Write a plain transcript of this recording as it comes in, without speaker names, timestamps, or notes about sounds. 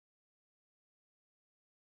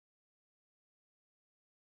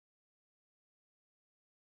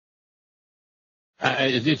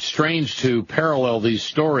It's strange to parallel these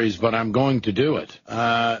stories, but I'm going to do it.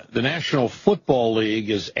 The National Football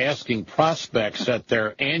League is asking prospects at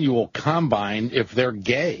their annual combine if they're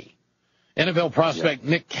gay. NFL prospect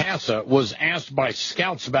Nick Kasa was asked by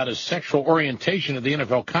scouts about his sexual orientation at the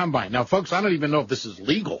NFL combine. Now, folks, I don't even know if this is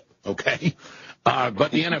legal, okay?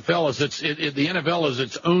 But the NFL is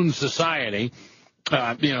its own society.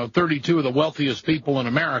 32 of the wealthiest people in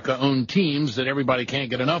America own teams that everybody can't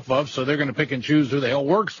get enough of, so they're going to pick and choose who the hell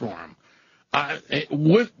works for them.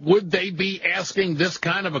 Would they be asking this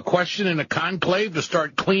kind of a question in a conclave to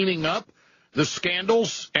start cleaning up the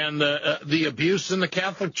scandals and the abuse in the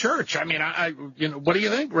Catholic Church? I mean, what do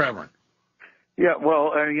you think, Reverend? Yeah,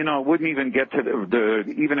 well, it wouldn't even get to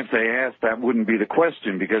even if they asked, that wouldn't be the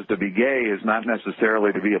question, because to be gay is not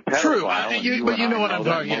necessarily to be a pedophile. True, but you know what I'm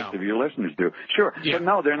talking about. Most of your listeners do. Sure, yeah. But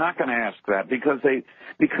no, they're not going to ask that because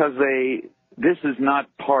this is not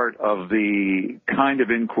part of the kind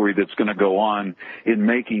of inquiry that's going to go on in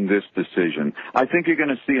making this decision. I think you're going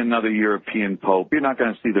to see another European pope. You're not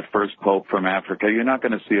going to see the first pope from Africa. You're not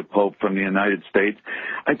going to see a pope from the United States.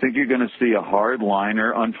 I think you're going to see a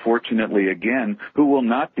hardliner, unfortunately, again, who will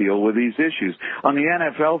not deal with these issues. On the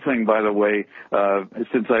NFL thing, by the way,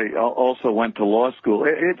 since I also went to law school,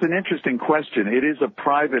 it's an interesting question. It is a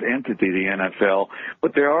private entity, the NFL,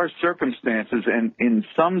 but there are circumstances, and in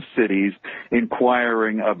some cities,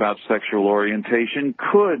 inquiring about sexual orientation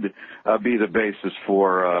could be the basis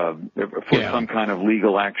for some kind of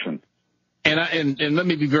legal action. And let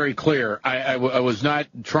me be very clear. I was not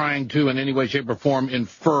trying to in any way, shape, or form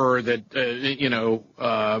infer that,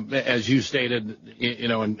 as you stated,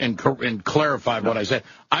 and clarified what I said.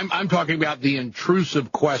 I'm talking about the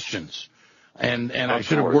intrusive questions. And I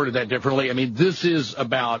should have worded that differently. I mean, this is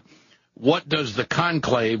about what does the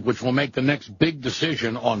conclave, which will make the next big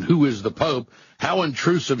decision on who is the pope, how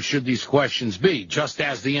intrusive should these questions be? Just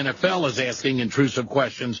as the NFL is asking intrusive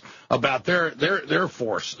questions about their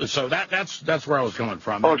force. So that's where I was coming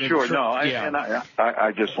from. Oh, sure, no,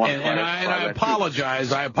 I just want to. And I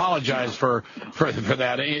apologize. I apologize for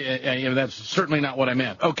that. That's certainly not what I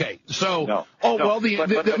meant. Okay, so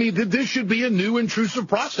this should be a new intrusive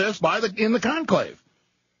process in the conclave.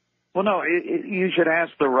 Well, no, you should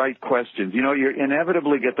ask the right questions. You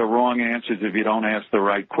inevitably get the wrong answers if you don't ask the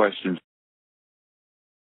right questions.